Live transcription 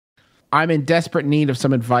I'm in desperate need of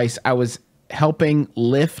some advice. I was helping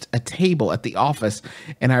lift a table at the office,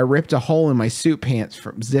 and I ripped a hole in my suit pants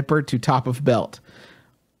from zipper to top of belt.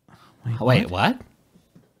 Wait, what?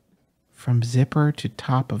 From zipper to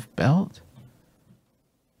top of belt?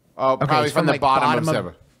 Oh, Okay, probably it's from the like bottom of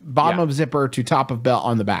zipper. Bottom Yeah. of zipper to top of belt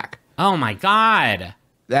on the back. Oh my God.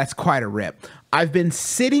 That's quite a rip. I've been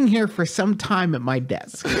sitting here for some time at my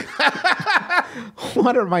desk.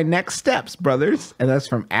 What are my next steps, brothers? And that's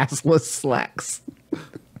from Assless Slacks.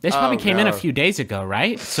 This probably came in a no. few days ago,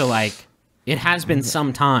 right? So, like, it has been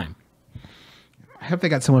some time. I hope they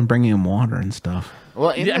got someone bringing him water and stuff.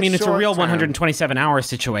 Well, I mean, it's a real term, 127-hour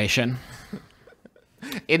situation.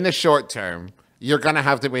 In the short term, you're going to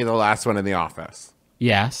have to be the last one in the office.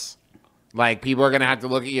 Yes. Like, people are going to have to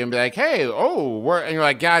look at you and be like, hey, and you're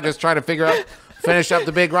like, yeah, just trying to finish up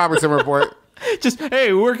the big Robertson report. Just,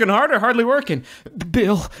 hey, working hard or hardly working?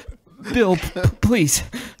 Bill, please.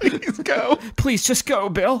 Please go. Please, just go,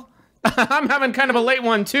 Bill. I'm having kind of a late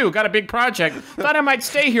one, too. Got a big project. Thought I might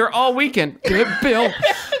stay here all weekend.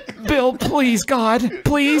 Bill, please, God,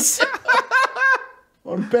 please.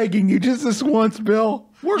 I'm begging you just this once, Bill.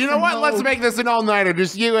 You know what? Let's make this an all-nighter,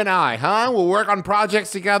 just you and I, huh? We'll work on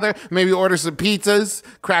projects together, maybe order some pizzas,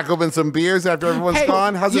 crack open some beers after everyone's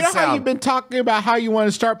gone. How's it sound? You know how you've been talking about how you want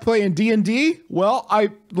to start playing D&D? Well,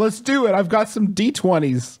 let's do it. I've got some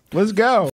D20s. Let's go.